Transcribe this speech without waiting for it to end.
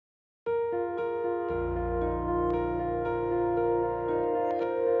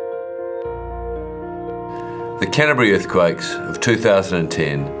The Canterbury earthquakes of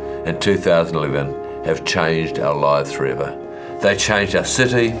 2010 and 2011 have changed our lives forever. They changed our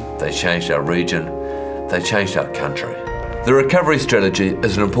city, they changed our region, they changed our country. The recovery strategy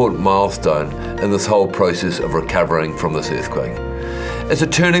is an important milestone in this whole process of recovering from this earthquake. It's a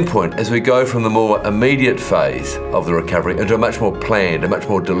turning point as we go from the more immediate phase of the recovery into a much more planned, a much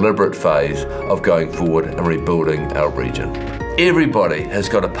more deliberate phase of going forward and rebuilding our region. Everybody has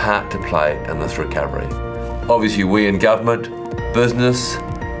got a part to play in this recovery. Obviously we in government, business,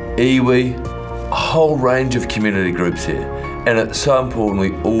 iwi, a whole range of community groups here. And it's so important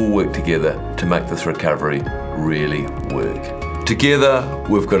we all work together to make this recovery really work. Together,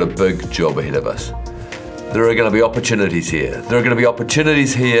 we've got a big job ahead of us. There are going to be opportunities here. There are going to be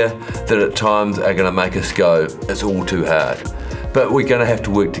opportunities here that at times are going to make us go, it's all too hard. But we're going to have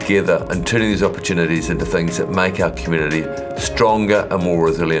to work together in turning these opportunities into things that make our community stronger and more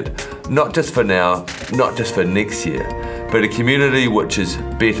resilient. Not just for now, not just for next year, but a community which is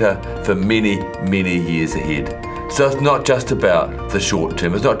better for many, many years ahead. So it's not just about the short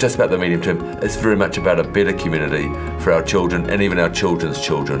term, it's not just about the medium term, it's very much about a better community for our children and even our children's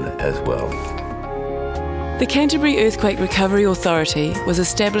children as well. The Canterbury Earthquake Recovery Authority was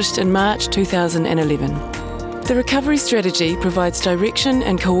established in March 2011. The recovery strategy provides direction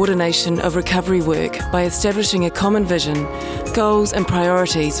and coordination of recovery work by establishing a common vision, goals and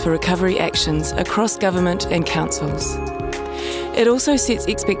priorities for recovery actions across government and councils. It also sets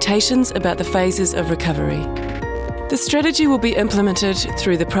expectations about the phases of recovery. The strategy will be implemented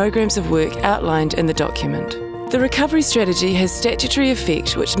through the programs of work outlined in the document. The recovery strategy has statutory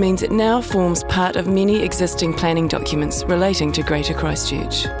effect, which means it now forms part of many existing planning documents relating to Greater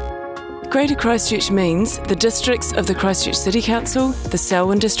Christchurch. Greater Christchurch means the districts of the Christchurch City Council, the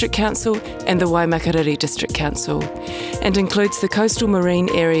Sutton District Council and the Waimakariri District Council, and includes the coastal marine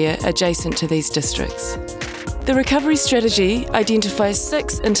area adjacent to these districts. The recovery strategy identifies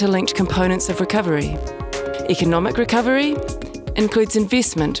 6 interlinked components of recovery. Economic recovery includes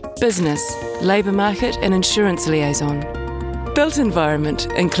investment, business, labour market and insurance liaison. Built environment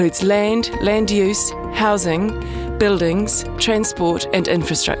includes land, land use, housing, buildings, transport and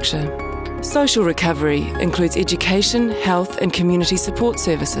infrastructure. Social recovery includes education, health and community support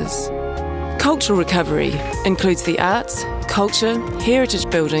services. Cultural recovery includes the arts, culture, heritage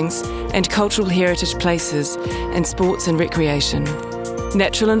buildings and cultural heritage places and sports and recreation.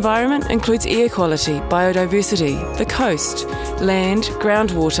 Natural environment includes air quality, biodiversity, the coast, land,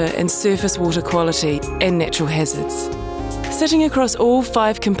 groundwater and surface water quality and natural hazards. Sitting across all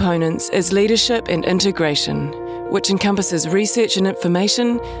 5 components is leadership and integration, which encompasses research and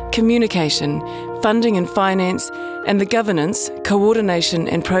information, communication, funding and finance, and the governance, coordination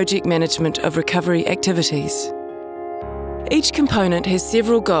and project management of recovery activities. Each component has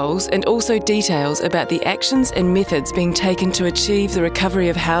several goals and also details about the actions and methods being taken to achieve the recovery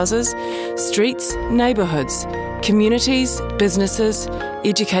of houses, streets, neighbourhoods, communities, businesses,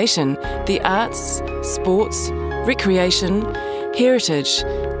 education, the arts, sports, recreation, heritage,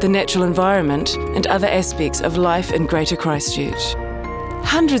 the natural environment and other aspects of life in Greater Christchurch.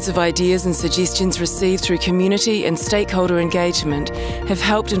 Hundreds of ideas and suggestions received through community and stakeholder engagement have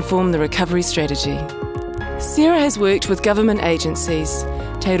helped inform the recovery strategy. CERA has worked with government agencies,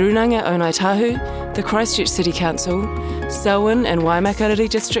 Te Runanga o Ngāi Tahu, the Christchurch City Council, Sutton and Waimakariri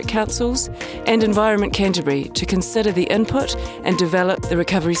District Councils and Environment Canterbury to consider the input and develop the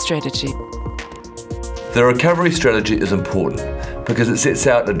recovery strategy. The recovery strategy is important because it sets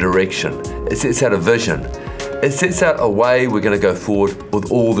out a direction, it sets out a vision, it sets out a way we're going to go forward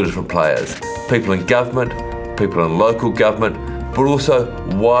with all the different players, people in government, people in local government, but also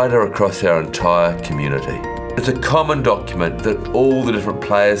wider across our entire community. It's a common document that all the different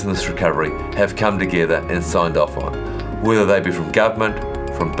players in this recovery have come together and signed off on, whether they be from government,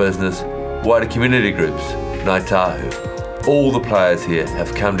 from business, wider community groups, Ngāi Tahu. All the players here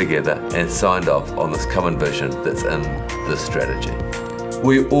have come together and signed off on this common vision that's in this strategy.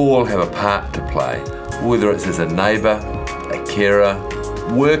 We all have a part to play, whether it's as a neighbour, a carer,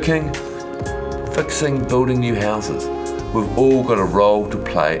 working, fixing, building new houses. We've all got a role to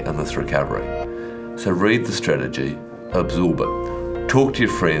play in this recovery. So read the strategy, absorb it, talk to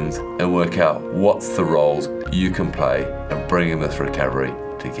your friends and work out what's the roles you can play in bringing this recovery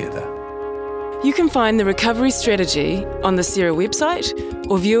together. You can find the recovery strategy on the CERA website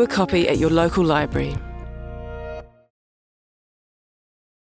or view a copy at your local library.